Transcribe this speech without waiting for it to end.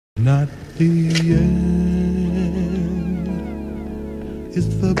Not the end, it's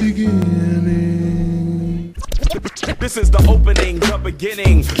the beginning. This is the opening, the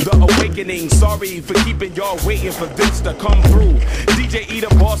beginning, the awakening. Sorry for keeping y'all waiting for this to come through. DJ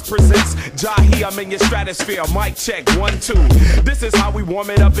Aidan Boss presents Jahi, I'm in your stratosphere. Mic check, 1, 2. This is how we warm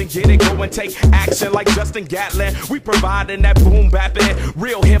it up and get it going. Take action like Justin Gatlin. We providing that boom bapping,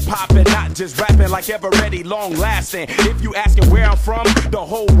 real hip hop and not just rapping like ever ready, long lasting. If you asking where I'm from, the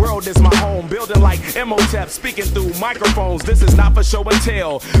whole world is my home. Building like Imhotep, speaking through microphones. This is not for show and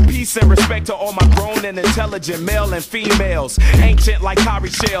tell. Peace and respect to all my grown and intelligent male and females. Ancient like cowrie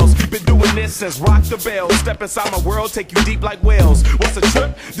shells. Been doing this since rock the bells. Step inside my world, take you deep like whales. What's a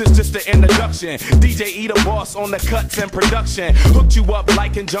trip? This just the introduction. DJ Aidan Boss on the cuts and production. Hooked you up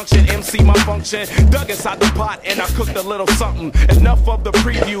like conjunction, MC my function. Dug inside the pot and I cooked a little something. Enough of the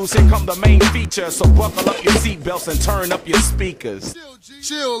previews, here come the main feature. So buckle up your seatbelts and turn up your speakers.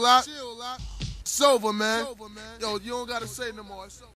 Chill, lot. It's over, man. Yo, you don't gotta say no more.